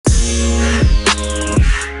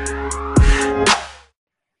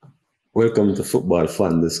Welcome to Football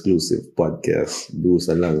Fund Exclusive Podcast. Bruce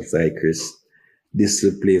alongside Chris. This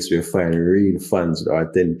is the place where you find real fans with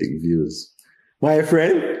authentic views. My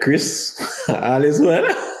friend, Chris, all is well?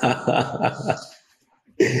 Not,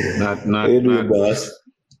 How you not, doing, not. boss?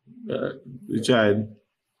 We tried.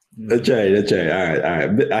 I tried. All right.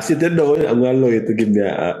 But I sit down. I'm going to allow you to give me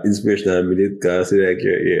an inspirational minute because I see like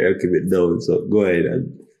you're keep it down. So go ahead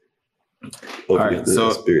and All uplift right. the So,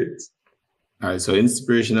 spirits.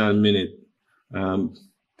 inspirational minute.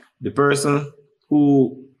 The person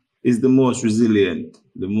who is the most resilient,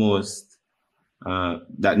 the most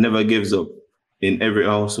that never gives up in every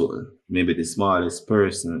household, maybe the smallest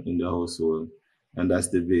person in the household, and that's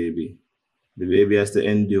the baby. The baby has to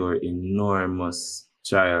endure enormous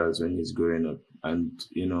trials when he's growing up. And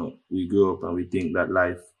we grow up and we think that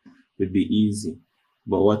life would be easy.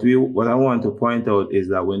 But what I want to point out is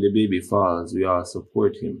that when the baby falls, we all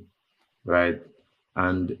support him, right?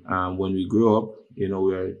 And when we grow up,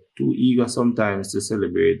 we're too eager sometimes to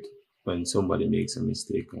celebrate when somebody makes a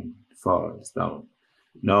mistake and falls down.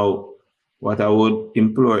 Now, what I would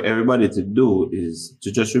implore everybody to do is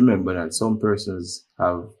to just remember that some persons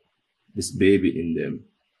have this baby in them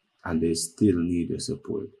and they still need your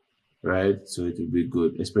support, right? So it will be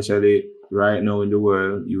good, especially right now in the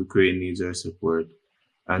world. Ukraine needs our support,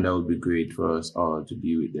 and that would be great for us all to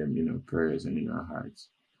be with them in our prayers and in our hearts.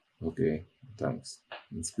 Okay, thanks.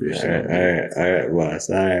 Inspirational minute. Boss.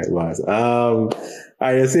 All right, boss.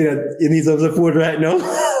 Are you saying that you need some support right now?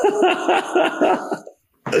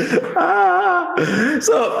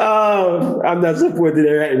 I'm not supporting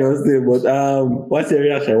it right now still, but what's your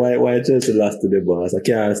reaction? Why Chelsea lost to the boss? I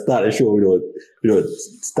can't start the show without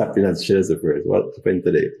stopping at Chelsea first. What happened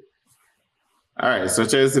today? All right, so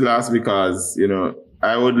Chelsea lost because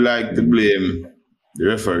I would like to blame the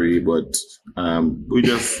referee, but we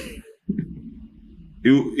just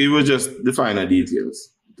it was just the finer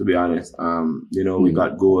details. To be honest, we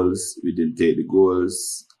got goals, we didn't take the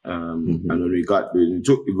goals. And when we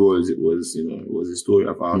took the goals, it was a story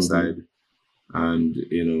of our side, and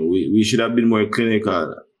we should have been more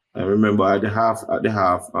clinical. I remember at the half,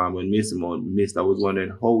 when Mason Mount missed, I was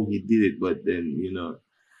wondering how he did it, but then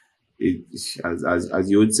it as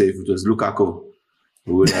you would say, if it was Lukaku,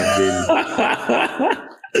 we would have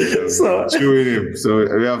been chewing him. So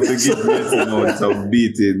we have to give Mason Mount some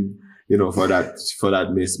beating, for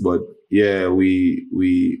that miss. But yeah, we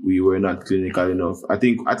were not clinical enough. I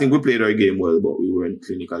think we played our game well, but we weren't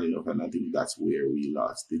clinical enough, and I think that's where we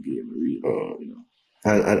lost the game. Really,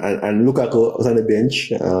 And Lukaku was on the bench.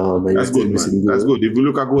 That's good, man. That's good. If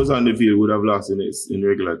Lukaku was on the field, we would have lost in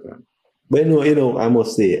regular time. But I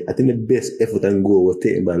must say, I think the best effort and goal was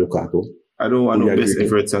taken by Lukaku. I don't want no best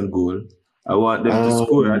efforts and goal. I want them to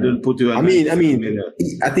score. I don't put you. I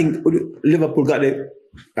think Liverpool got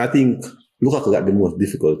I think Lukaku got the most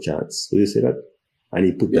difficult chance. Would you say that? And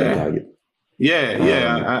he put that target.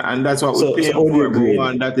 Yeah, and that's what we're paying for. We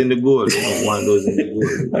want that in the goal. We don't want those in the goal.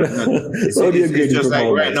 It's just like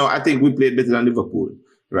right now, I think we played better than Liverpool,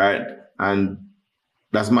 right? And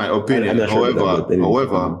that's my opinion. However,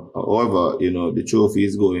 the trophy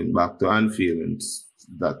is going back to Anfield, and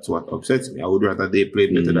that's what upsets me. I would rather they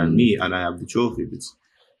played better than me, and I have the trophy.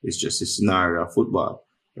 It's just a scenario of football,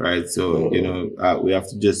 right? So we have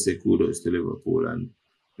to just say kudos to Liverpool, and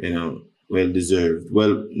well deserved.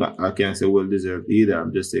 Well, I can't say well deserved either.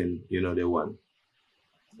 I'm just saying they won.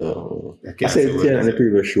 I said it in the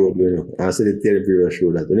previous show. I said it in the previous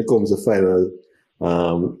show that when it comes to final.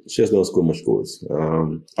 Chelsea don't score much goals.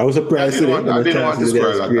 I was surprised. I didn't want to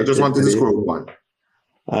score that. I just wanted to score one.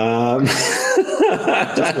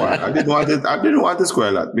 Just one. I didn't want to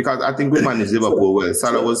score that because I think we managed Liverpool well.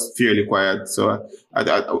 Salah was fairly quiet, so I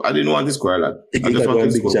didn't want to score that. I just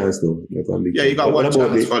wanted to score. Chance, though. You got one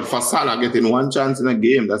chance. For Salah getting one chance in a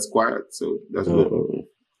game, that's quiet. So that's good.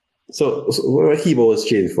 So what Hiba was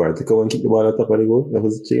changed for? To come and keep the ball at the top of the goal? That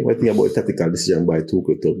was changed. What think about the tactical decision by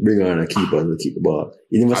Tuchel to bring on a keeper and keep the ball?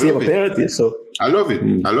 You never see a penalty, so I love it.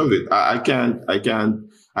 I love it. I can't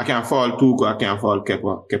fault Tuchel. I can't fault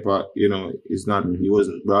Kepa. Kepa, is not. He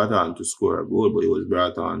wasn't brought on to score a goal, but he was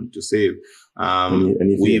brought on to save.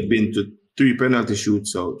 We've been to 3 penalty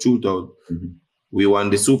shootout. We won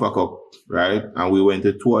the Super Cup, right? And we went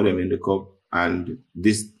to 2 of them in the cup. And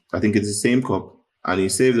this, I think it's the same cup. And he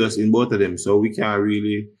saved us in both of them. So we can't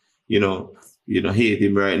really, hate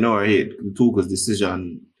him right now or hate Tuchel's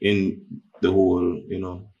decision in the whole,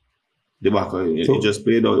 debacle. It just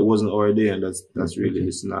played out. It wasn't our day, and that's really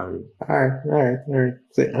the scenario. All right.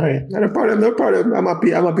 So, all right. Not a problem. I'm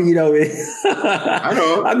happy either way. I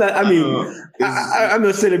know. I'm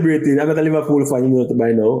not celebrating. I'm not a Liverpool fan,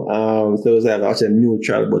 by now. So it was like actually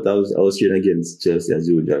neutral, but I was cheering against Chelsea as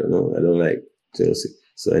usual. I don't like Chelsea.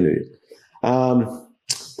 So anyway,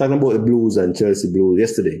 talking about the Blues and Chelsea Blues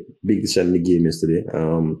yesterday, big decision in the game yesterday.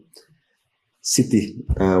 City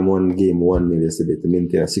won game 1-0 yesterday to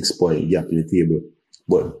maintain a 6-point gap in the table.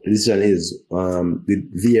 But the decision is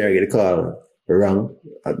did VAR get a call wrong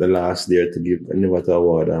at the last there to give an Everton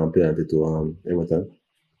award penalty to Everton?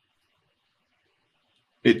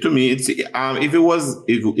 To me, it's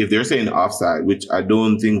if they're saying offside, which I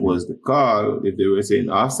don't think was the call. If they were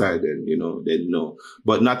saying offside, then they'd know.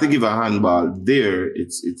 But not to give a handball there,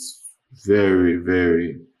 it's very,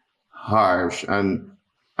 very harsh. And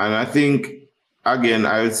I think again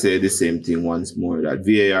I would say the same thing once more, that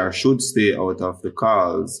VAR should stay out of the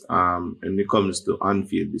calls when it comes to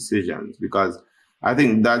on-field decisions, because I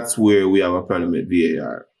think that's where we have a problem with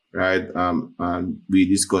VAR, right? And we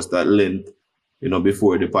discussed at length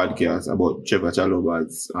before the podcast about Trevor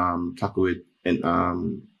Chalobah's tackle with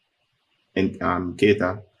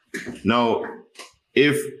Keita. Now,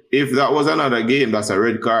 if that was another game, that's a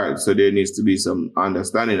red card. So there needs to be some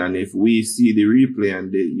understanding. And if we see the replay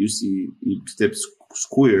and you see he steps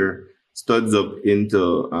square, studs up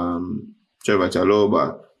into Trevor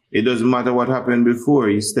Chalobah, it doesn't matter what happened before.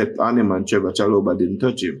 He stepped on him and Trevor Chalobah didn't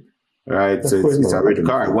touch him. Right, so it's a red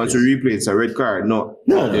card. Once you replay, it's a red card. No,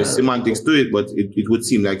 there's semantics to it, but it would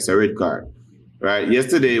seem like it's a red card. Right.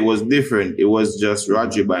 Yesterday it was different. It was just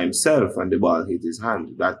Rodri by himself and the ball hit his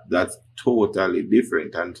hand. That's totally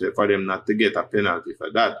different. And for them not to get a penalty for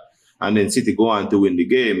that, and then City go on to win the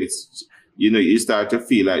game, it's you start to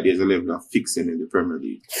feel like there's a level of fixing in the Premier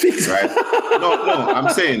League. Right? No, I'm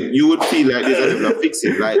saying you would feel like there's a level of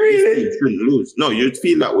fixing. Like this team shouldn't lose. No, you'd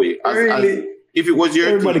feel that way. If it was your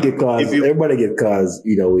everybody team, everybody get cars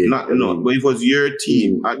either way. But if it was your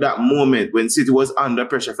team at that moment when City was under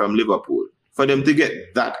pressure from Liverpool, for them to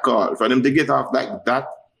get that call, for them to get off like that,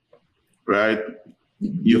 right?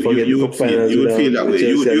 You would feel that way.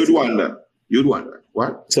 You'd wonder.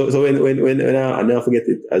 What? So when I never forget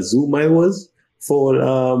it, Azuma was for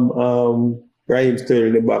Raheem Sterling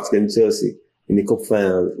in the box against Chelsea in the cup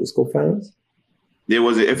finals. Was cup finals? There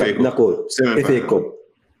was a FA Cup. FA Cup.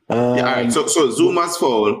 All right. So Zuma's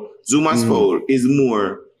foul is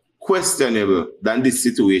more questionable than this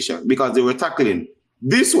situation because they were tackling.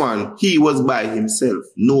 This one, he was by himself.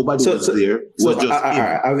 Nobody was there. It was just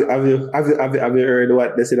him. Have you heard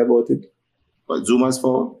what they said about it? But Zuma's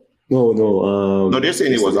foul? No. No, they're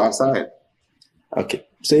saying it was offside. Okay.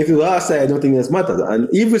 So if it was offside, I don't think this matters. And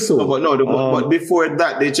even so, but before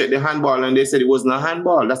that, they checked the handball and they said it wasn't a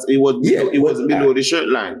handball. It was below the shirt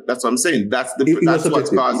line. That's what I'm saying. That's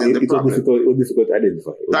what's causing the problem. It was difficult to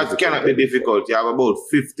identify. That cannot be difficult. You have about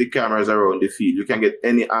 50 cameras around the field. You can get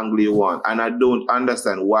any angle you want. And I don't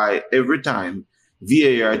understand why every time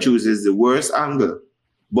VAR chooses the worst angle,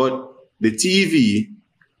 but the TV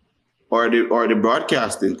or the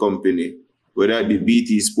broadcasting company, whether it be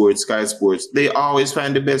BT Sports, Sky Sports, they always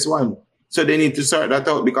find the best one. So they need to sort that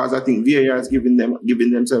out because I think VAR is giving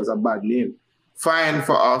themselves a bad name. Fine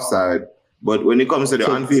for offside, but when it comes to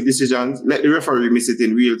the on-field decisions, let the referee miss it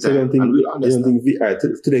in real time. I don't think VAR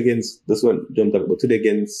today against this one. Don't talk about today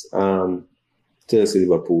against Chelsea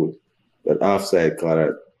Liverpool, that offside call,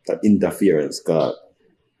 that interference call.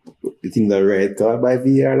 You think that red card by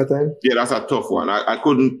VAR at the time? Yeah, that's a tough one.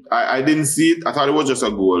 I didn't see it. I thought it was just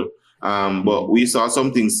a goal. But we saw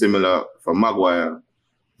something similar from Maguire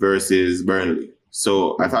versus Burnley.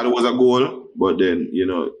 So I thought it was a goal, but then,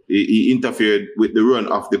 he interfered with the run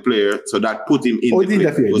of the player. So that put him in the play.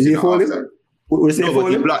 Did he hold him? No, but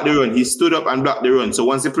he blocked the run. He stood up and blocked the run. So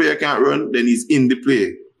once the player can't run, then he's in the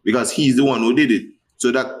play because he's the one who did it.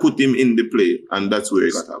 So that put him in the play, and that's where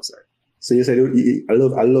he got offside. So you said, I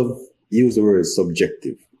love use the word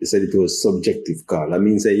subjective. You said it was subjective call. I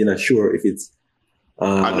mean, say you're not sure if it's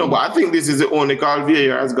I know, but I think this is the only call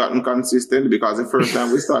VAR has gotten consistent because the first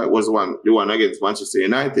time we saw it was the one against Manchester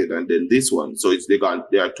United, and then this one. So they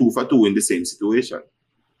are 2 for 2 in the same situation,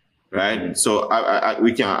 right? So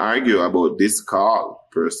we can't argue about this call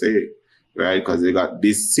per se, right? Because they got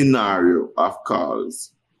this scenario of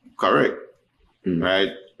calls correct, right?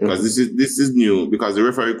 Because this is new because the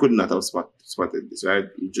referee could not have spotted this, right?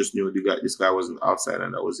 He just knew this guy wasn't outside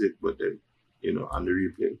and that was it. But then, on the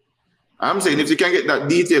replay. I'm saying if you can get that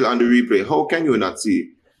detail on the replay, how can you not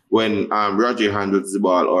see when Roger handles the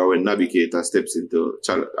ball or when Naby Keita steps into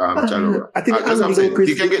Chalobah. I think that's what I'm saying.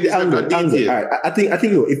 You can get this level of detail. All right. I think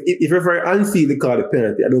no, if referee Anfield they call it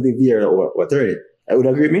penalty, I don't think VAR will turn it. I would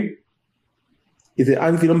agree with me. If the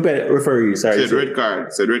Anfield referee, sorry, Said red card.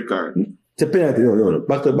 It's a penalty. No.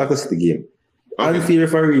 Back to the game. Okay. Anfield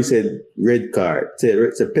referee said red card.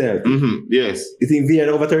 It's a penalty. Mm-hmm. Yes. You think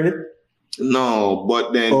VAR overturn it? No,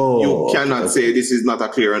 but then you cannot say this is not a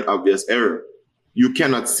clear and obvious error. You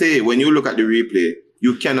cannot say, when you look at the replay,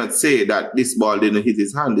 you cannot say that this ball didn't hit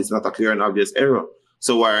his hand. It's not a clear and obvious error.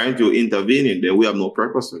 So why aren't you intervening? Then we have no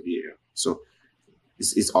purpose of VAR. So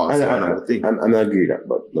it's also another thing. I'm not agree that,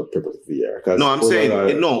 but no purpose of VAR. No, I'm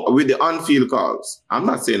saying, no, with the on-field calls. I'm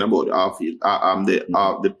not saying about the off-field,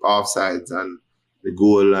 the offsides and the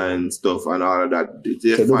goal line stuff and all of that.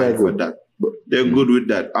 They're fine for that. They're good with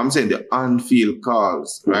that. I'm saying the on-field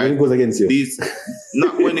calls, right? When it goes against you.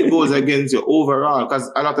 Not when it goes against you overall, because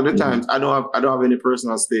a lot of the times I don't have any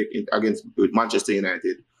personal stake with Manchester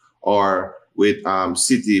United or with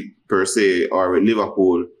City per se or with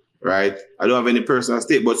Liverpool, right? I don't have any personal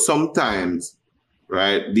stake, but sometimes,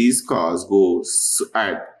 right, these calls go. All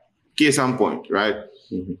right, case in point, right?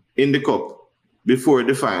 Mm-hmm. In the cup before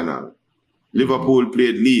the final, Liverpool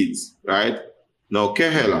played Leeds, right? Now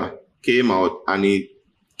Kehela came out and he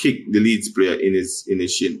kicked the Leeds player in his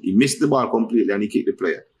shin. He missed the ball completely and he kicked the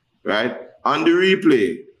player, right? On the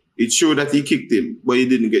replay, it showed that he kicked him, but he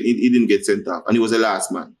didn't get sent off, and he was the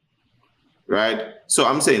last man, right? So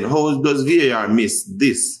I'm saying, how does VAR miss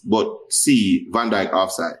this but see Van Dijk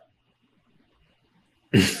offside?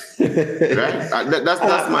 Right?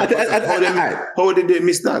 That's my question. How did they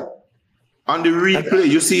miss that? On the replay,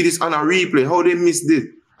 you see this on a replay. How they miss this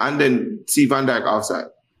and then see Van Dijk offside?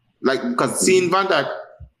 Like, because seeing Van Dijk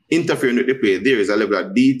interfering with the play, there is a level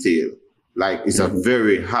of detail. Like, it's a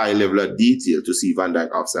very high level of detail to see Van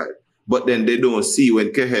Dijk offside. But then they don't see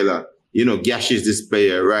when Kehela, gashes this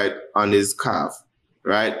player right on his calf,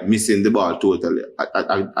 right, missing the ball totally.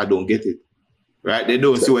 I don't get it, right? They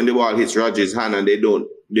don't see when the ball hits Roger's hand and they don't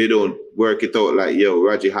work it out like,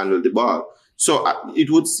 Roger handled the ball. So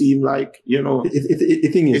it would seem like, the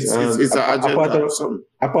thing is, it's an agenda or something.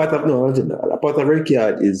 A part of red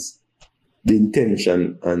card is the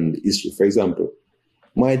intention and the issue. For example,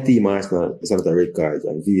 my team Arsenal is not a red card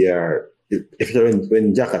and VAR, especially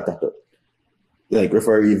when Xhaka tackled, like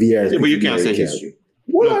referee VAR. Yeah, but you can't say history.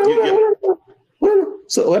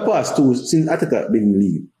 So I passed two since Ateta been in the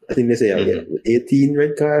league. I think they say I get 18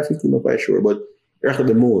 red cards, 15, I'm not quite sure, but record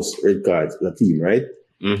the most red cards in the team, right?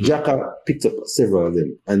 Mm-hmm. Xhaka picked up several of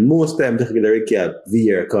them, and most times they get a red card,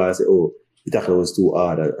 VAR calls say, the tackle was too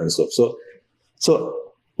hard and stuff. So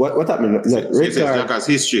what happened is that red card Xhaka's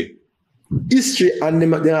history, and the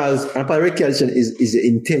red card is the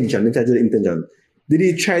intention. The intention. Did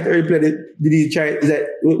he try to replay it? Did he try?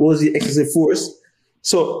 Was the excessive force?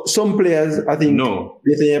 So some players, I think. No.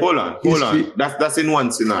 Hold on. That's in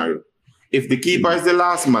one scenario. If the keeper is the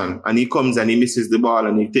last man and he comes and he misses the ball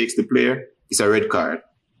and he takes the player, it's a red card.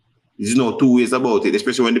 There's no two ways about it,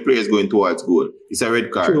 especially when the player is going towards goal. It's a red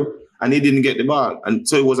card. True. And he didn't get the ball. And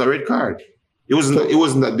so it was a red card. It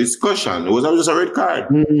wasn't a discussion. It was just a red card.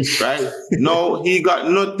 Right? No, he got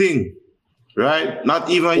nothing. Right? Not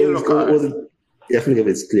even a yellow card. I think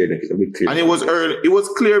it's clear. It's a bit clear. And it was early. It was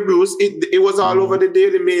clear, Bruce. It was all over the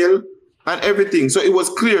Daily Mail and everything. So it was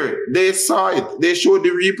clear. They saw it. They showed the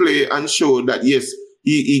replay and showed that, yes,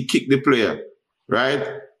 he kicked the player. Right?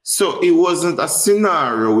 So it wasn't a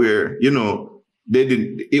scenario where,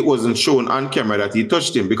 it wasn't shown on camera that he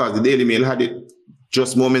touched him, because the Daily Mail had it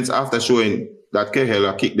just moments after showing that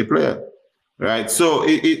Kehela kicked the player. Right? So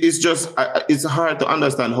it's just, it's hard to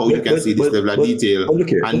understand how you can see this level of detail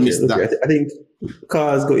and miss that. I think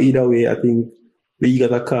cards go either way. I think we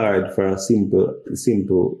got a card for a simple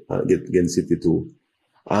against City too.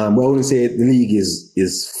 But I wouldn't say the league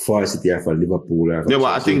is for City or for Liverpool. Or for but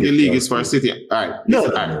I think the league is for City. All right. No.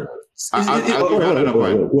 I'll give you another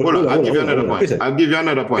point. Hold on. I'll give you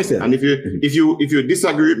another point. And if you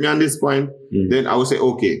disagree with me on this point, then I will say,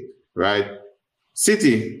 okay, right?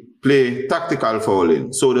 City play tactical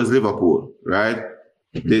fouling. So does Liverpool, right?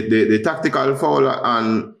 The tactical fouler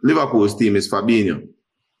on Liverpool's team is Fabinho,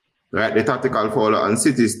 right? The tactical fouler on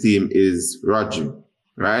City's team is Rodri,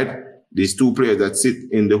 right? These two players that sit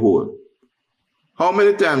in the hole. How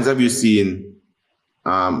many times have you seen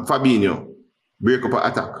Fabinho break up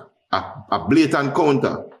an attack, a blatant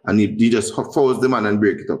counter, and he just fouls the man and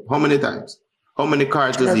break it up? How many times? How many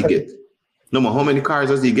cards does he get? No more. How many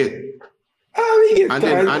cards does he get? And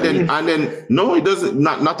then no, it doesn't.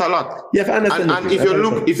 Not a lot. Yeah, I understand. And if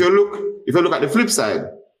you look at the flip side,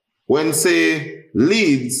 when say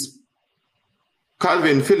Leeds,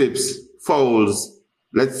 Calvin Phillips fouls,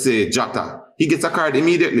 let's say Jota, he gets a card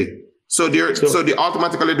immediately. So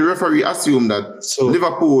automatically the referee assume that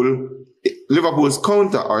Liverpool's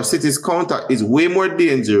counter or City's counter is way more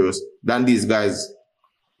dangerous than these guys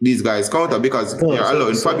counter, because they're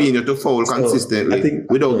allowing Fabinho to foul consistently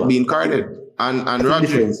without being carded. And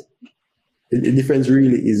Rodri. The difference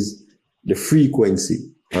really is the frequency.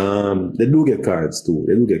 They do get cards too.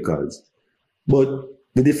 They do get cards. But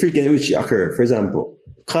the frequency which occur, for example,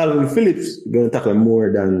 Calvin Phillips is going to tackle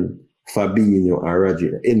more than Fabinho or Rodri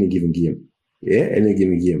in any given game. Yeah, any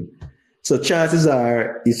given game. So chances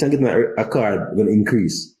are he's getting a card going to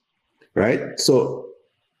increase, right? So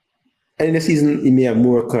in the season he may have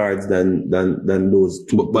more cards than those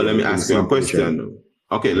two. But let me ask you a question.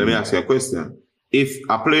 Okay, let me ask you a question. If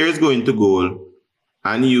a player is going to goal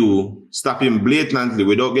and you stop him blatantly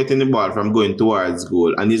without getting the ball from going towards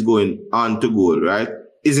goal and he's going on to goal, right?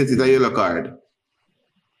 Isn't it a yellow card?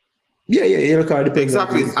 Yeah, yellow card.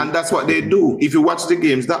 Exactly, and that's what they do. If you watch the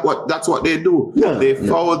games, that's what they do. They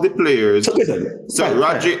foul the players. So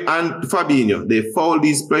Rodri and Fabinho, they foul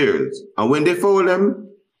these players. And when they foul them,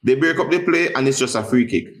 they break up the play and it's just a free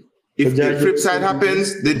kick. If the flip side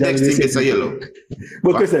happens, the next team gets a yellow.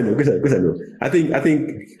 But Cristiano, I think,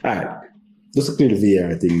 all right, just to clear the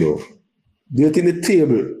VAR thing though, do you think the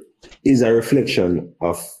table is a reflection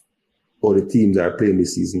of how the teams are playing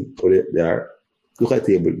this season? Or they are, look at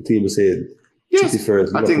the table. The table said yes, City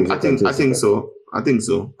first. I think so.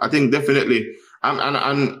 I think definitely.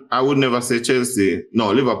 And I would never say Chelsea,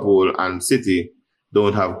 no, Liverpool and City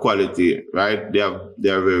don't have quality, right? They are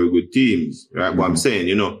very good teams, right? Mm-hmm. But I'm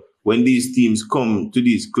saying, when these teams come to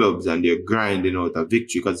these clubs and they're grinding out a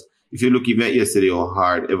victory, because if you look even at yesterday how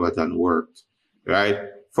hard Everton worked, right?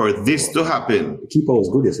 For this to happen. The keeper was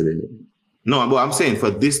good yesterday. No, but I'm saying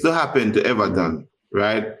for this to happen to Everton,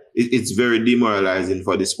 right? It's very demoralizing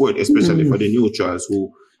for the sport, especially for the neutrals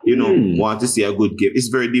who, want to see a good game. It's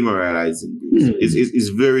very demoralizing. It's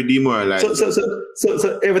very demoralizing.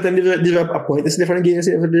 So Everton deserve a point. It's different game.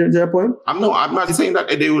 Everton deserve a point. I'm not saying that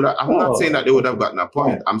they would. I'm not saying that they would have gotten a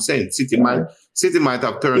point. I'm saying City might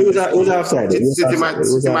have turned. It was offside.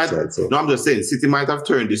 No, I'm just saying City might have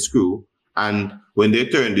turned the screw, and when they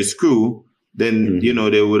turned the screw, then,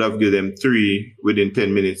 they would have given them 3 within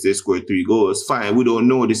 10 minutes. They scored 3 goals. Fine. We don't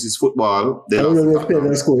know. This is football. I don't know if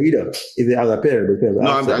they score either. If they have a pair,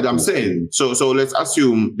 no, I'm saying. So let's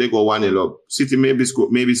assume they go 1-0 up. City maybe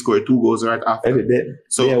score 2 goals right after.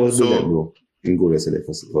 They was brilliant, bro. In goal yesterday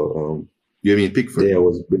for you mean Pickford? They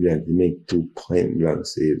was brilliant. He made 2 point-blank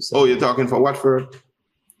saves. Oh, you're talking for Watford?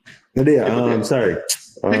 No, sorry.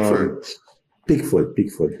 Pickford.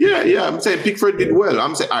 Pickford. Yeah. I'm saying Pickford did well.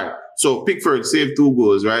 I'm saying, all right. So Pickford saved 2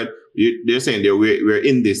 goals, right? They're saying we're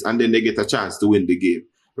in this, and then they get a chance to win the game,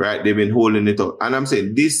 right? They've been holding it up. And I'm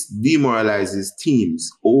saying this demoralizes teams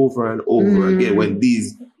over and over again when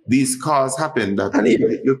these calls happen that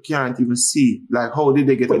you can't even see. Like, how did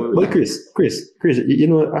they get away with that? Chris,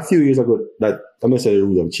 a few years ago, that I'm not saying the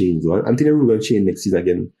rules have changed. I'm thinking the rules will change next season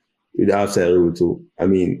again with the offside rule too. I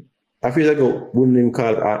mean, a few years ago, wouldn't even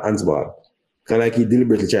call it handball. Kind of like he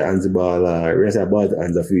deliberately tried to hand the ball, rest of ball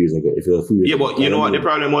hands a few years ago. Yeah, but you know what the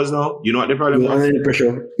problem was now? You know what the problem was? Under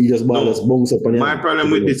pressure, he just bounce up on him. My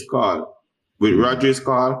problem with this call, with Rodri's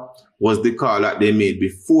call, was the call that they made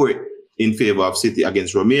before in favor of City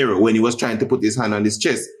against Romero when he was trying to put his hand on his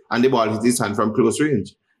chest and the ball hit his hand from close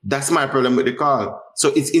range. That's my problem with the call. So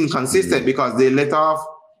it's inconsistent because they let off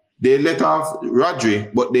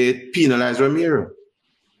Rodri, but they penalize Romero.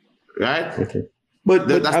 Right? Okay. But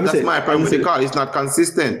that's my problem with the call. It's not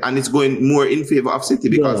consistent, and it's going more in favor of City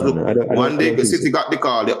because one day City got the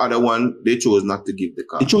call, the other one they chose not to give the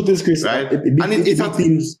call. The truth is, Chris, right? It's a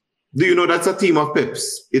team. Do you know that's a team of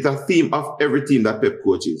Peps? It's a theme of every team that Pep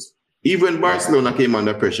coaches. Even Barcelona came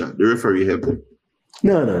under pressure. The referee helped them.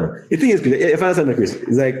 No. The thing is, if I understand, Chris,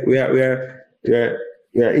 it's like we are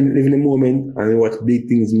living in the moment and we watch big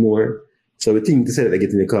things more. So we think to say that they're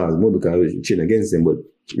getting the calls more because we're cheering against them, but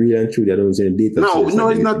really and truly, I don't see any data. No, it's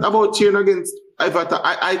not about cheering against Everton.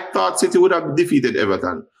 I thought City would have defeated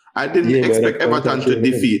Everton. I didn't expect Everton to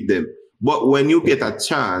defeat them. But when you get a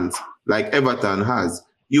chance, like Everton has,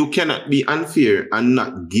 you cannot be unfair and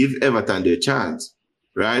not give Everton their chance,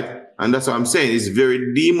 right? And that's what I'm saying. It's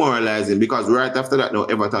very demoralizing because right after that, now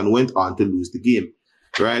Everton went on to lose the game,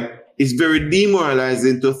 right? It's very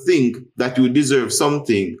demoralizing to think that you deserve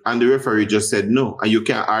something and the referee just said no. And you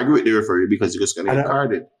can't argue with the referee because you're just going to get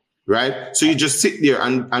carded, right? So you just sit there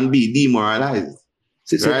and be demoralized.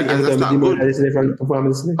 Right? And that's not good. From the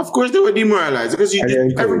performance. Of course, they were demoralized because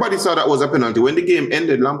everybody saw that was a penalty. When the game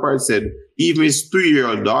ended, Lampard said even his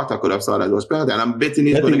 3-year-old daughter could have saw that it was penalty, and I'm betting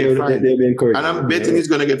he's going to get fined. And I'm betting he's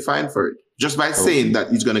going to get fined for it just by saying that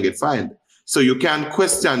he's going to get fined. So you can't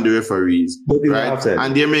question the referees, right?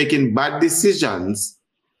 And they're making bad decisions.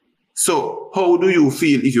 So how do you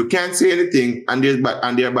feel if you can't say anything and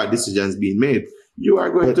there are bad decisions being made? You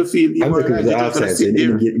are going to feel demoralized. You're going to sit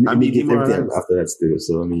there and be demoralized after that still.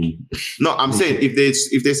 So I mean, no, I'm saying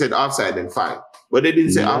if they said offside, then fine. But they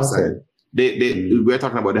didn't say offside. We're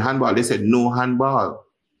talking about the handball. They said no handball.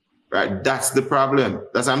 Right? That's the problem.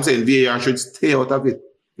 That's what I'm saying. VAR should stay out of it.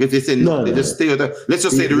 If they say no, they just stay out of it. Let's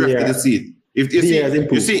just say the ref didn't see it. If you see if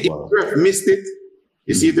the ref missed it,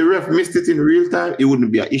 if the ref missed it in real time, it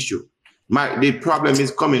wouldn't be an issue. The problem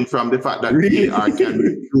is coming from the fact that VAR can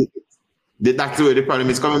review it. That's where the problem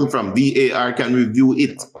is coming from. VAR can review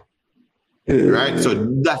it. Right? So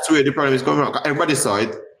that's where the problem is coming from. Everybody saw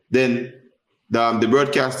it. Then the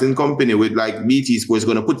broadcasting company with like BT Sports is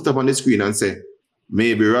going to put it up on the screen and say,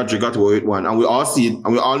 maybe Roger got away with one. And we all see it.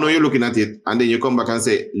 And we all know you're looking at it. And then you come back and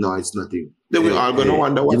say, no, it's nothing. Then we're all going to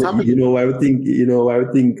wonder what's happening. You know why we think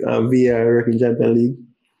VAR work in Champions League?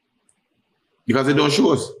 Because they don't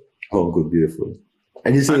show us. Oh, good, beautiful.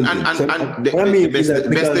 And you say,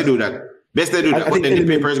 best they do that. Best they do that, but then the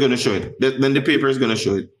paper is going to show it. Then the paper is going to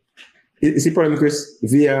show it. It's the problem, Chris.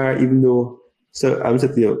 VAR, even though, so I'm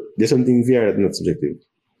saying to you, there's something VAR that's not subjective.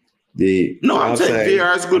 I'm saying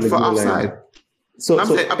VAR is good for offside. So I'm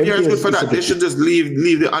saying VAR is good for that. They should just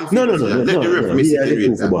leave the unfair. No. Let the ref miss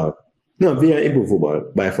it. No, VAR improve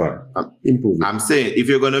football by far. Improve. I'm saying if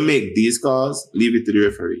you're going to make these calls, leave it to the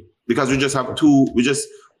referee. Because we just have two,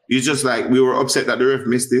 it's just like we were upset that the ref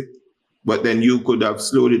missed it. But then you could have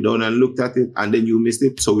slowed it down and looked at it, and then you missed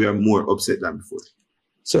it. So we are more upset than before.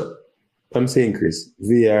 So I'm saying, Chris,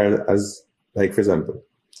 VAR as, like, for example,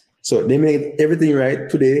 so they made everything right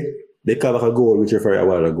today. They call like a goal, which referee a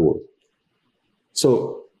while ago.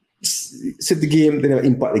 So set the game, they never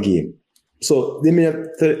impact the game. So they made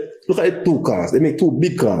look at the 2 calls. They make 2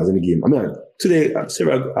 big calls in the game. I mean, today, I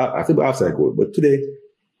think offside goal, but today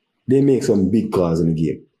they make some big calls in the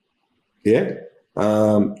game. Yeah.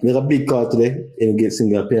 Make a big call today and get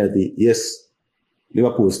single penalty. Yes,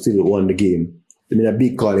 Liverpool still won the game. They made a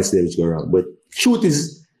big call yesterday which go wrong. But truth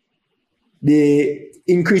is, they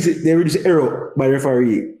reduce error by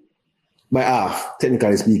referee by half,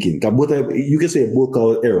 technically speaking. You can say both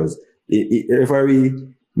call errors. The referee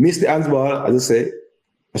missed the handball, as I said,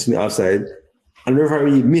 that's the offside, and the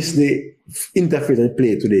referee missed the interference in the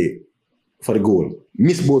play today for the goal.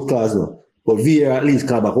 Missed both calls now. But VAR at least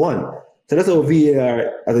call back one. So that's how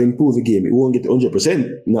VAR has improved the game. It won't get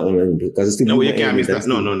 100%. Not because it's still. No, you can't miss that.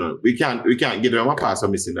 No. We can't give them a pass for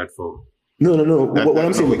missing that foul. No. What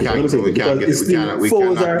I'm saying, we cannot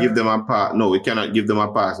give them a pass. No, we cannot give them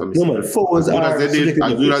a pass for missing. No man, fouls are as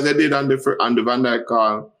good as they did on the Van Dijk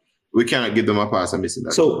call. We cannot give them a pass for missing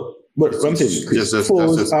that. So, what I'm saying,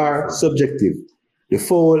 fouls are subjective. The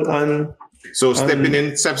foul and. So stepping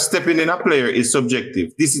in a player is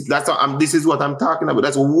subjective. This is what I'm talking about.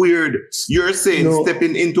 That's weird. You're saying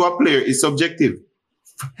stepping into a player is subjective.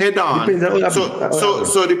 Head on.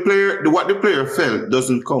 So the player, what the player felt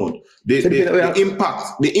doesn't count. The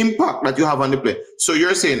impact that you have on the player. So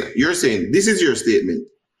you're saying this is your statement.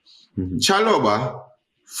 Mm-hmm. Chalobah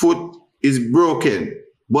foot is broken,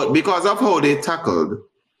 but because of how they tackled,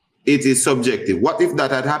 it is subjective. What if that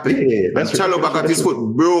had happened? And Chalobah got his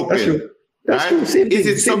foot broken? Right? Is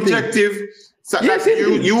it subjective?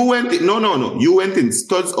 You went in, no. You went in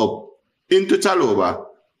studs up into Chalobah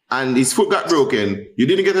and his foot got broken. You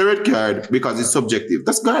didn't get a red card because it's subjective.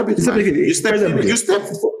 That's garbage. You stepped. It doesn't matter. You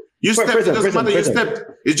stepped.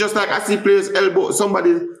 It's just like I see players elbow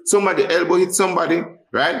somebody elbow hit somebody,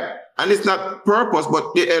 right? And it's not purpose,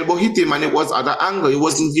 but the elbow hit him and it was at an angle. It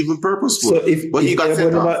wasn't even purposeful. So he got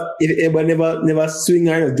sent off. If everybody never swing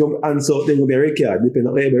or jump and so then will be a red card, depending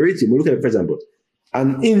on where you reach him. Look at it, for example.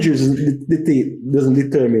 And injuries doesn't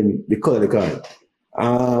determine the color of the card.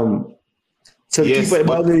 So yes,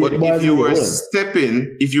 but if you were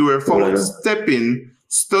stepping, if you were found stepping,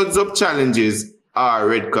 studs up challenges are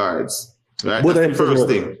red cards. Right? That's the first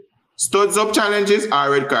thing. Studs up challenges are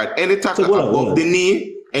red card. Any tackle above the knee,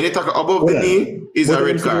 is a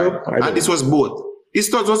red card. And this was both. His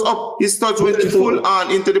studs was up. His studs went full on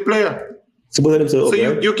into the player. So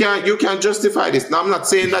you can't justify this. Now I'm not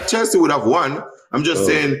saying that Chelsea would have won. I'm just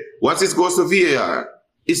saying once it goes to VAR,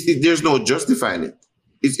 there's no justifying it.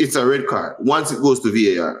 It's a red card once it goes to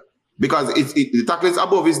VAR because the tackle is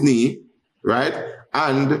above his knee, right?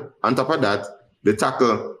 And on top of that, the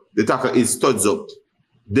tackle is studs up.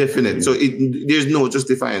 Definite. So there's no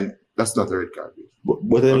justifying that's not a red card.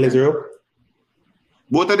 Both of them legs are up?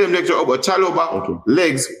 Both of them legs are up, but Chalobah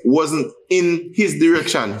legs wasn't in his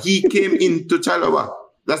direction. He came into Chalobah.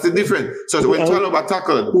 That's the difference. So when Chalobah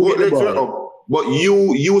tackled, both legs were up. But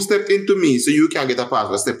you stepped into me, so you can't get a pass,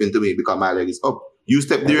 but step into me because my leg is up. You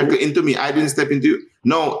stepped directly into me. I didn't step into you.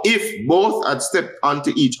 Now, if both had stepped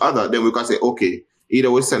onto each other, then we can say, okay,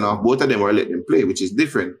 either we send off, both of them or let them play, which is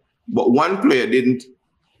different. But one player didn't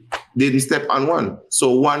step on one.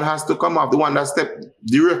 So one has to come off. The one that stepped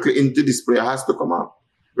directly into this player has to come off,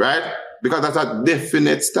 right? Because that's a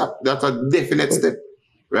definite step. That's a definite step,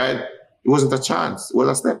 right? It wasn't a chance. It was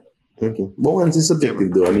a step. Okay. But once it's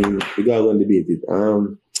subjective, though, I mean, we got to debate it.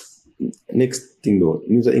 Next thing, though,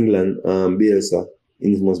 News of England, Bielsa,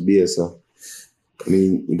 Bielsa. I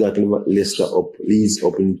mean, you got Leicester up, Leeds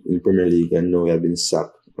up in Premier League, and now he has been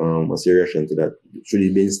sacked. What's your reaction to that? Should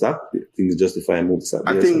he be sacked? Things justify a move to sack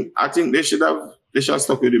Bielsa? I think they should have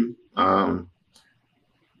stuck with him. I'm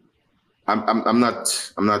not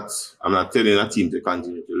telling a team to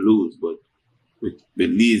continue to lose, but with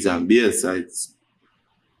Leeds and Bielsa,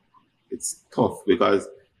 it's tough because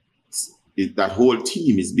that whole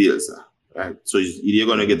team is Bielsa, right? So you're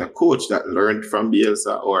going to get a coach that learned from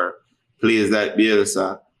Bielsa or plays like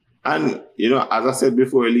Bielsa. And, as I said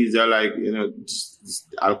before, Leeds are like,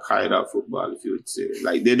 just Al-Qaeda football, if you would say.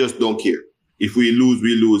 Like, they just don't care. If we lose,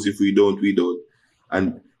 we lose. If we don't, we don't.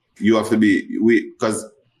 And you have to because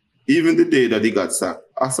even the day that he got sacked,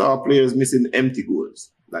 I saw players missing empty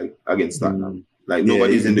goals, like against Tottenham. Like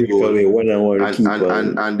nobody's in the goal,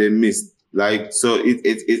 and they missed. Like so,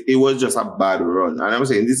 it was just a bad run. And I'm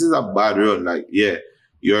saying this is a bad run. Like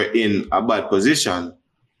you're in a bad position,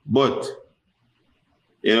 but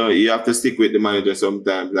you have to stick with the manager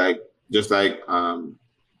sometimes. Like just like what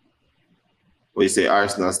you say,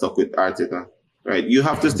 Arsenal stuck with Arteta, right? You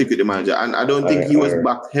have to stick with the manager, and I don't think he was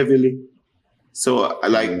backed heavily. So I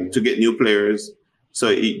like to get new players. So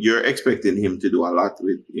you're expecting him to do a lot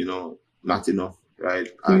with not enough. Right,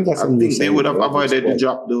 I think they would have avoided the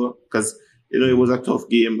job though, because it was a tough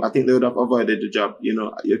game. I think they would have avoided the job.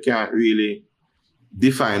 You can't really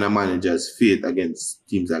define a manager's fate against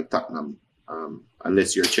teams like Tottenham,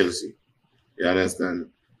 unless you're Chelsea. You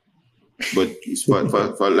understand? But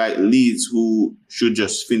for like Leeds, who should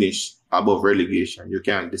just finish above relegation, you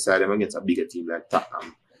can't decide them against a bigger team like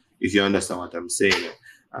Tottenham. If you understand what I'm saying,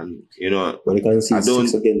 and when you can see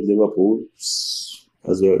 6 against Liverpool.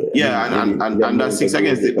 As well. Yeah, and that's 6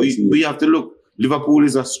 against it. We have to look. Liverpool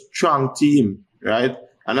is a strong team, right?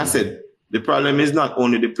 And I said the problem is not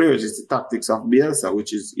only the players; it's the tactics of Bielsa,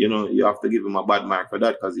 which is you have to give him a bad mark for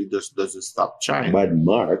that because he just doesn't stop trying. Bad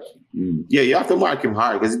mark. Yeah, you have to mark him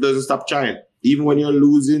hard because he doesn't stop trying. Even when you're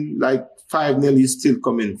losing like 5-0, he's still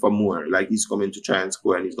coming for more. Like he's coming to try and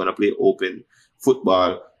score, and he's gonna play open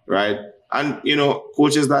football, right? And,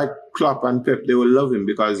 coaches like Klopp and Pep, they will love him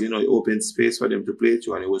because, it opened space for them to play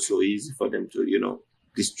to, and it was so easy for them to,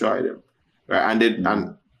 destroy them. Right?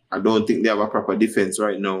 And I don't think they have a proper defense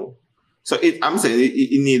right now. So I'm saying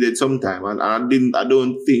it needed some time. And I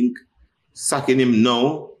don't think sacking him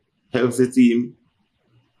now helps the team.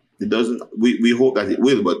 It doesn't. We hope that it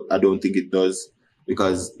will, but I don't think it does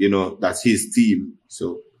because, that's his team.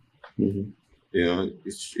 So,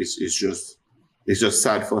 it's just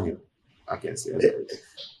sad for him. I can say that.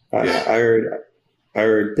 I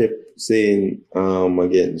heard Pep saying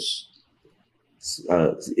against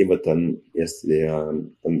Everton yesterday.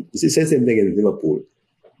 He said the same thing in Liverpool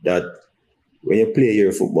that when you play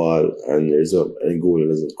your football and there's a goal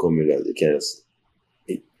doesn't come in, that you can't.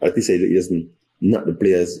 Like he said, it doesn't. Not the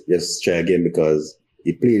players just try again because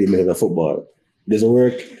he played him in the football. It doesn't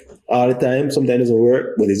work all the time. Sometimes it doesn't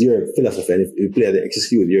work, but it's your philosophy. And if you play the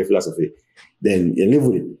execute your philosophy, then you live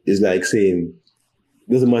with it. It's like saying,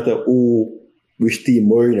 it doesn't matter which team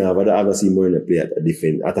Mourinho have. I haven't seen Mourinho play at a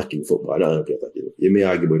different attacking football. I don't play attacking. You may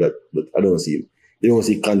argue about that, but I don't see him. You don't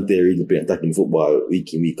see Conte really play attacking football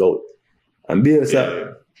week in, week out. And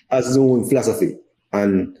Bielsa has his own philosophy.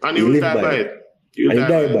 And he will die by it. He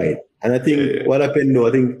died by it. And I think what happened though,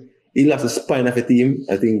 I think he lost the spine of a team.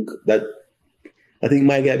 I think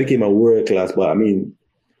my guy became a world class, but I mean,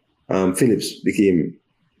 Phillips became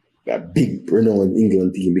a big renowned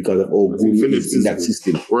England team because of how good he is in that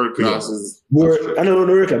system. World classes. I don't know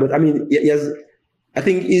the world class, but I mean, he has. I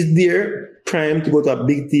think he's there primed to go to a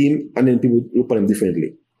big team, and then people look at him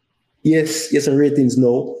differently. Yes, some ratings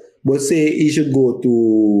now, but say he should go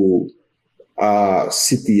to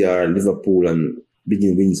City or Liverpool and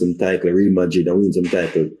begin win some title, Real Madrid and win some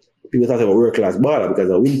title. People talk about world class baller because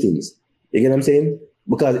they win things. You get what I'm saying?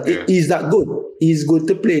 because Yeah. he's that good. He's good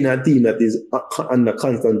to play in a team that is under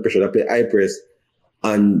constant pressure, that play high press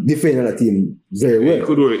and defend on a team very well.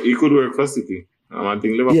 He could work for City. I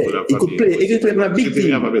think Liverpool Yeah, have he could play. He could play in a big City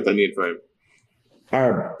team. have a better need for him.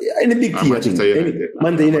 Or in a big team, I think. Manchester United.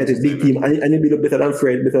 Manchester United, big team, and he be better than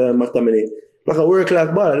Fred, better than McTominay. Like a world class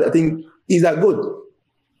ball, I think he's that good.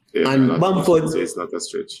 Yeah, And that's Bamford, so it's not a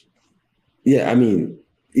stretch. yeah, I mean,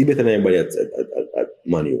 he's better than anybody at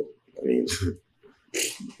Man U. I mean,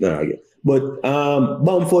 no, again. But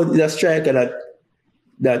Bamford is a striker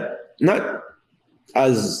that not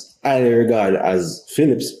as highly regarded as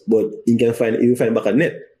Phillips, but he can find back a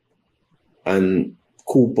net. And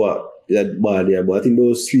Cooper, that ball there. But I think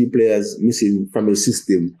those three players missing from his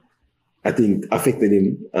system, I think affected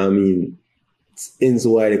him. I mean, hence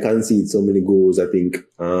why they concede so many goals, I think,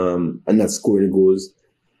 and not scoring goals.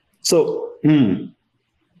 So,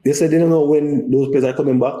 they said they don't know when those players are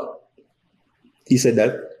coming back. He said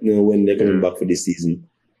that, when they're coming back for this season.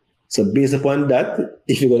 So based upon that,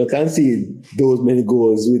 if you're going to concede those many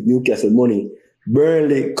goals with Newcastle money,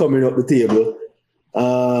 Burnley coming up the table,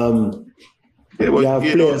 yeah, but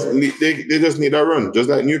they just need a run. Just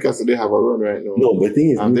like Newcastle, they have a run right now. No, but the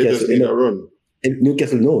thing is, they just need a run.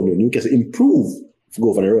 Newcastle improve to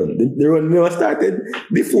go for a run. The run never started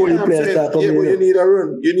before the players start coming. Yeah, but you need a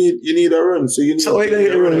run. You need a run. So you need. So why don't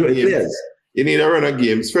you run with players? You need a run of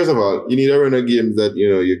games. First of all, you need a run of games that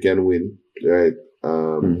you can win, right?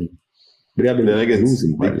 But they have been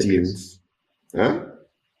losing big teams. Huh?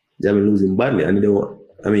 They have been losing badly, and they don't.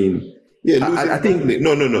 I mean, yeah, I think badly.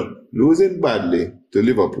 No. Losing badly to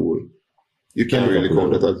Liverpool, you can't really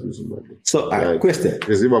count that as losing badly. So, right? Question: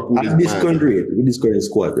 because Liverpool at this current rate, with this current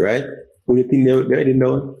squad, right? Would you think they're heading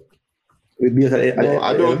down? No,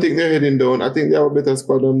 I don't think they're heading down. I think they have a better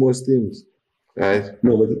squad than most teams, right?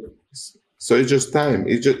 No, but so it's just time.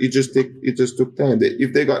 It just took time.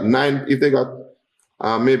 If they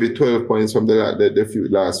got maybe 12 points from the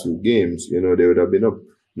last few games, they would have been up.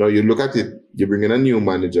 Now you look at it, you bring in a new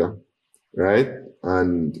manager, right?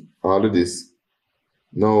 And all of this.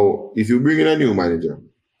 Now, if you bring in a new manager,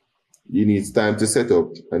 he needs time to set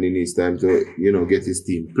up and he needs time to, get his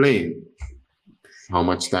team playing. How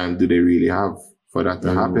much time do they really have for that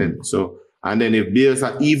to happen? So, and then if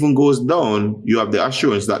Bielsa even goes down, you have the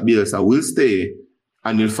assurance that Bielsa will stay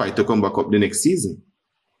and he'll fight to come back up the next season.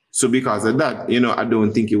 So because of that, I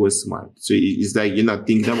don't think it was smart. So it's like you're not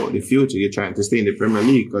thinking about the future. You're trying to stay in the Premier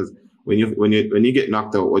League because when you get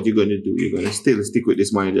knocked out, what you're going to do? You're going to still stick with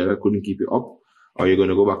this manager that couldn't keep you up, or you're going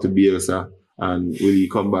to go back to Bielsa and will he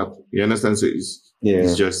come back? You understand? So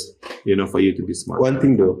it's just for you to be smart. One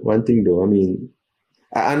thing though. I mean,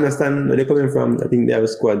 I understand where they're coming from. I think they have a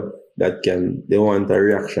squad that they want a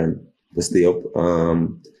reaction to stay up.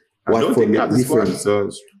 Watford look different.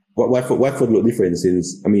 Watford look different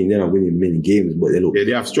since, they're not winning many games, but they look. Yeah,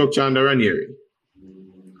 they have structure under Ranieri.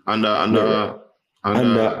 Under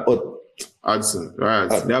Hudson, right?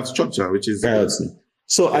 They have structure, which is Hudson.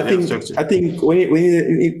 So I think when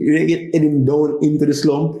you get heading down into the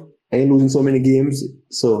slump and you're losing so many games,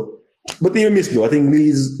 so. But you miss though. I think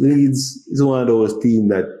Leeds is one of those teams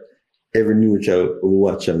that every neutral will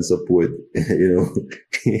watch and support.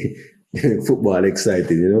 Football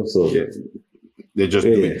exciting, So yeah. They just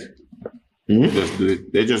do it.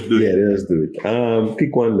 They just do it. Yeah, they just do it.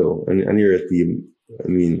 Pick one though, and you're a team. I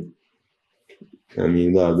mean,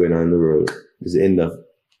 what's going on in the world? It's the end of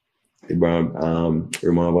Roman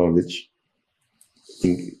Abramovich.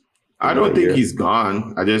 I don't think he's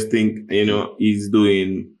gone. I just think, he's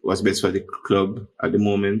doing what's best for the club at the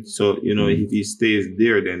moment. So, if he stays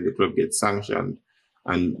there, then the club gets sanctioned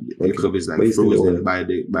and the club is like frozen by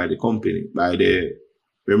the company,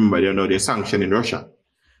 remember, they're sanctioned in Russia.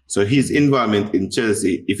 So his involvement in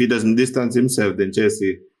Chelsea, if he doesn't distance himself, then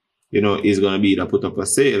Chelsea, is going to be either put up a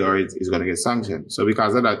sale or he's going to get sanctioned. So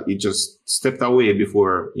because of that, he just stepped away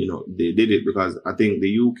before, they did it, because I think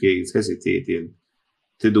the UK is hesitating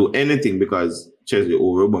to do anything because Chelsea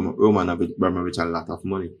owe Roman Abramovich a lot of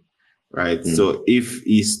money, right? So if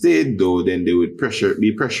he stayed though, then they would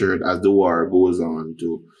be pressured as the war goes on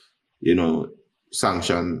to,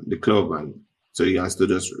 sanction the club, and so he has to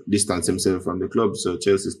just distance himself from the club. So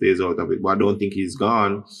Chelsea stays out of it. But I don't think he's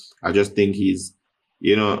gone. I just think he's,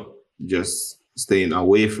 just staying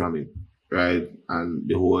away from it, right? And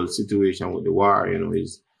the whole situation with the war,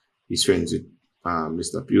 he's friends with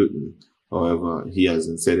Mr. Putin. However, he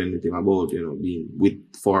hasn't said anything about, being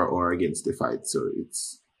for or against the fight. So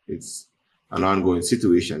it's an ongoing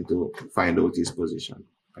situation to find out his position,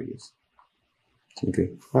 I guess. Okay.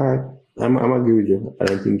 All right. I'm agree with you. I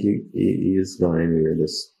don't think he is gone anywhere.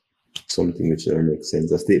 That's something which doesn't make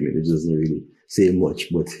sense. A statement which doesn't really. say much,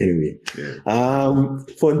 but anyway. Yeah.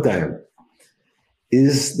 Fun time.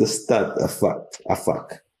 Is the stat a fact? A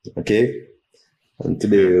fact. Okay? And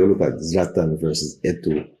today we'll look at Zlatan versus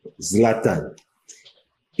Eto'o. Zlatan,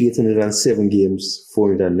 807 games,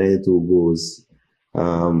 492 goals,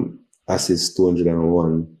 assists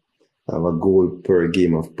 201, have a goal per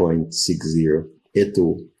game of 0.60.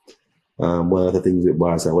 Eto'o, one of the things with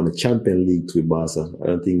Barca, won the Champions League with Barca. I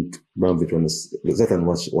don't think Abramovich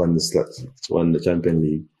won the Champions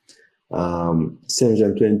League.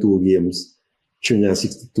 722 games,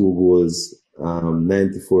 362 goals,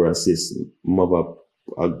 94 assists, mob up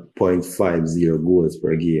 0.50 goals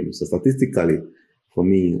per game. So statistically, for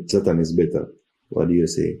me, Zlatan is better. What do you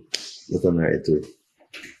say? Zlatan or Eto'o?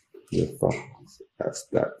 Yeah, fuck. That's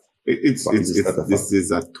that. This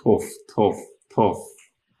is a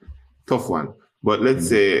tough one. But let's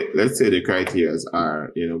say the criteria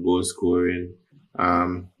are, goal scoring,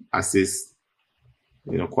 assists,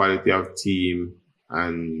 quality of team,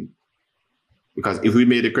 and because if we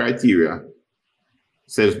made the criteria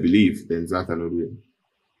self-belief, then Zlatan would win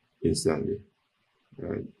instantly.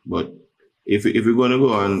 Right? But if we're gonna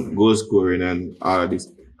go on goal scoring and all of this,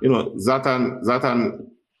 Zlatan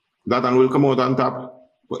will come out on top.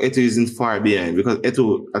 But Eto'o isn't far behind because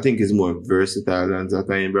Eto'o, I think, is more versatile than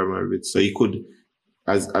Zlatan Ibrahimovic. So he could,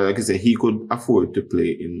 like I said, he could afford to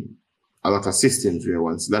play in a lot of systems where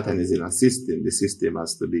once Zlatan is in a system, the system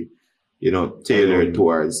has to be, tailored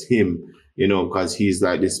towards him, because he's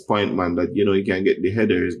like this point man that, he can get the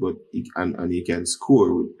headers, but he can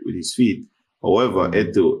score with his feet. However,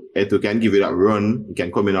 Eto'o can give it a run. He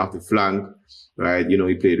can come in off the flank, right?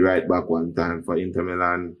 He played right back one time for Inter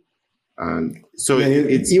Milan. And so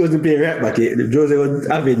he wasn't playing right back. Jose was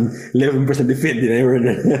having 11% defending and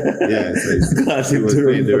running. Yeah, so he was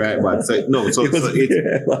playing the right back.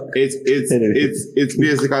 It's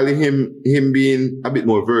basically him being a bit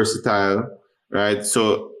more versatile, right?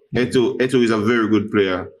 So Eto'o is a very good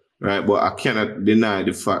player, right? But I cannot deny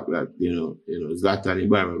the fact that Zlatan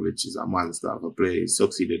Ibrahimovic is a monster of a player. He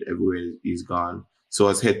succeeded everywhere he's gone. So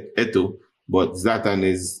has Eto'o. But Zlatan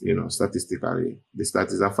is, statistically, the stat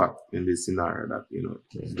is a fact in this scenario that,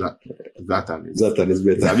 Zlatan is better.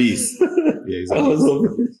 He's a beast. Yeah, he's a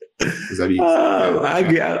beast. He's a beast. I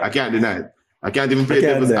agree. I can't deny it. I can't even play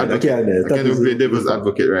devil's advocate. I can't even play devil's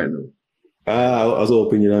advocate right now. I was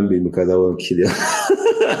hoping you're not being because I won't kill you.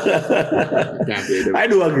 I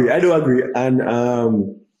do agree. And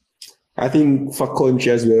I think for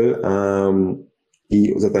country as well,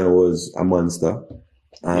 Zlatan was a monster.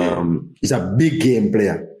 He's a big game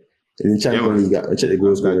player. In the Champions League, I check the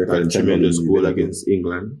goal scoring record in tremendous goal against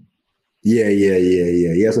England. Yeah.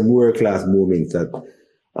 He has some world-class moments that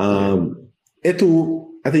Eto'o,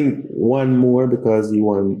 I think, won more because he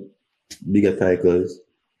won bigger titles.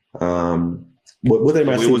 But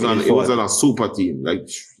he was on a super team.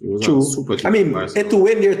 True. On a super team. I mean, Eto'o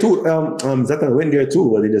went there too. Zlatan went there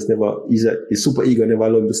too, but he just never. He's super eager, never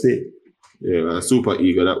allowed to stay. Yeah, a super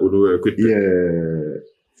ego that would work with. Yeah,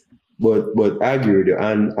 but I agree with you.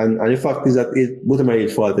 And the fact is that both of them are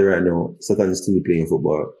age 40 right now. Zlatan is still playing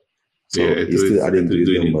football, so he's still adding to his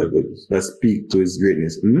number. But that speaks to his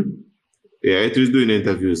greatness. Yeah, Eto'o is doing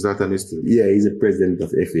interviews. Zlatan is still. Yeah, he's the president of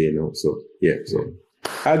FA now. So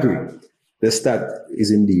I agree. The stat is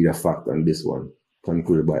indeed a fact on this one,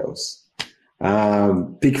 concluded by us.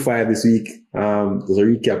 Pick 5 this week. There's a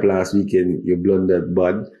recap last weekend. You blundered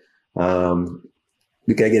bad.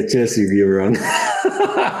 We can get Chelsea game wrong.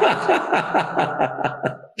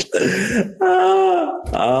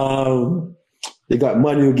 They got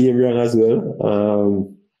Manu game wrong as well.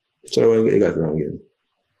 So they got wrong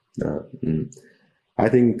again. I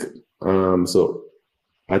think so.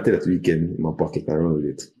 I'll take that weekend in my pocket and run with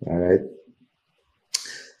it. All right.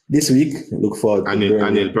 This week, look forward to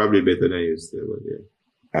Anil probably better than you still, but yeah.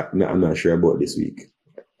 I'm not sure about this week.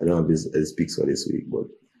 I don't know if it speaks for this week, but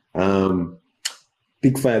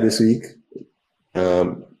pick 5 this week.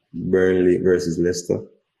 Burnley versus Leicester.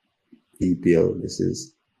 EPL. This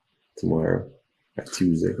is tomorrow at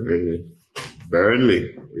Tuesday.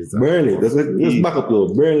 Burnley. Let's back up though.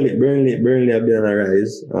 Burnley have been on a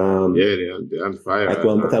rise. They're on fire. At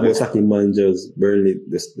one point about sacking managers, Burnley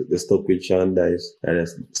they stuck with Sean Dice.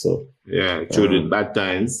 So through the bad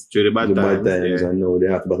times. I know they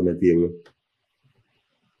have to bottom of the table.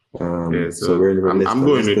 So I'm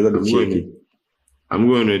going with Leicester still. I'm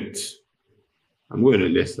going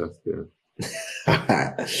with Leicester.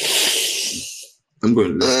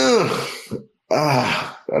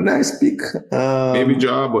 A nice pick. Maybe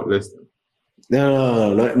draw, but Leicester.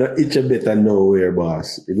 No, each a bit and nowhere,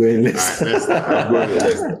 boss. You're going list. I'm going with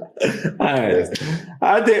Leicester. All right.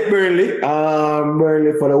 I'll take Burnley.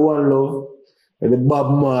 Burnley for the one love. And the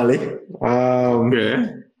Bob Marley.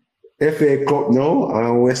 Okay. FA Cup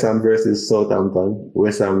now. West Ham versus Southampton.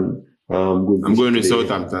 West Ham. Good. I'm going with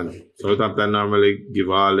Southampton. Southampton normally give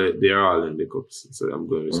they're all in the cups. So I'm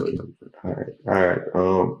going with Southampton. All right.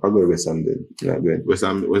 I'll go with West Ham then. Not good. West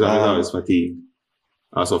Ham is always fatigue.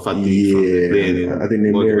 Also fatigue from playing in I think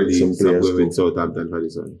they married some so I'm players going too. with Southampton for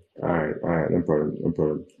this one. All right, no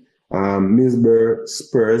problem. Middlesbrough,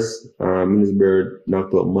 Spurs. Middlesbrough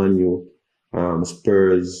knocked out Man U.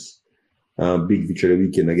 Spurs, big victory the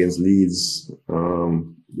weekend against Leeds.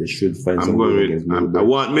 They should find I'm some going goal with, against I Middlesbrough.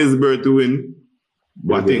 want Middlesbrough to win.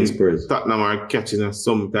 But I think Spurs. Tottenham are catching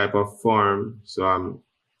some type of form. So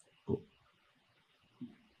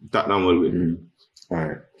Tottenham will win. All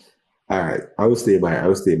right. I will stay by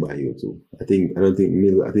you too. I think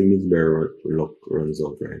Middlesbrough luck runs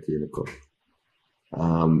out right here in the cup.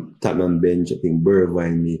 Tottenham bench, I think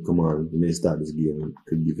Bergwijn may come on, he may start this game and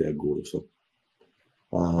could give you a goal. So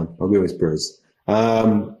I'll go with Spurs.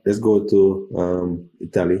 Let's go to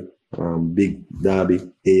Italy. Big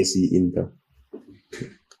derby, AC Inter.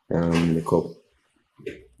 The cup.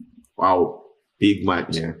 Wow. Big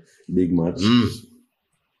match. Yeah, big match.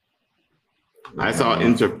 I saw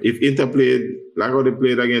if Inter played like how they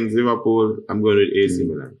played against Liverpool, I'm going with AC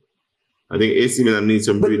Milan. I think AC Milan needs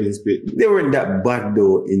some breathing space. They weren't that bad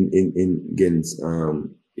though in against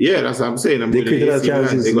Yeah, that's what I'm saying. I'm they going with created AC Milan.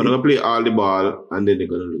 chances. They're gonna play all the ball and then they're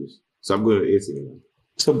gonna lose. So I'm going with AC Milan.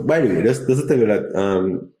 So by the way, let's tell you that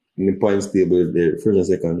in the points table, the first and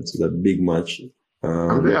second, so that big match. I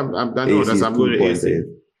know that's I'm going to AC.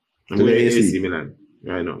 I'm going to AC Milan.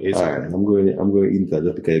 Yeah, I know. AC All right, I'm going Inter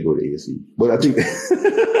just because I go to AC. But I think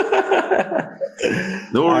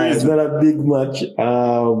no worries. It's not a big match.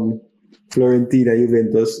 Fiorentina,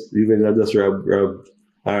 Juventus just robbed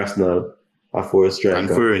Arsenal a 4 striker. And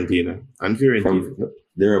Fiorentina.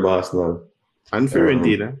 They're robbed Arsenal. And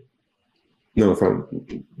Fiorentina. They're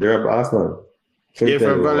robbed Arsenal. Yeah,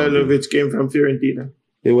 from Valalovic came from Fiorentina.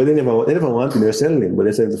 Yeah, well, they never want him. They're selling him, but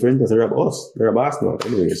they said the Fiorentina to rob us. They're robbed Arsenal.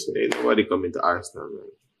 Anyways, so. Ain't nobody coming to Arsenal, man.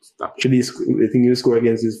 Stop. Should you think he'll score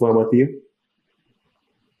against his former team?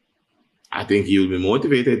 I think he'll be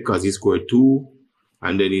motivated because he scored 2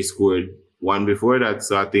 and then he scored 1 before that.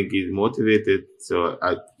 So I think he's motivated. So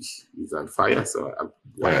he's on fire. So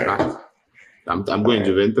why not? I'm going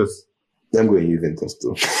Juventus. I'm going Juventus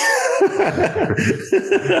too.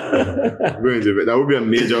 That would be a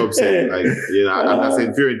major upset. Like, I'm not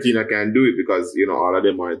saying Fiorentina can do it because all of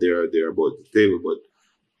them are there about the table, but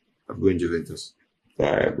I'm going Juventus.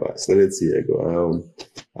 All right, boss. So let's see. I go. All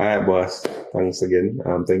right, boss. Thanks again.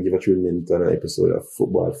 Thank you for tuning in to another episode of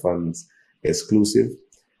Football Fans Exclusive.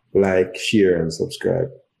 Like, share, and subscribe.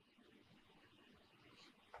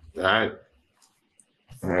 All right.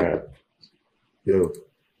 All right. Yo.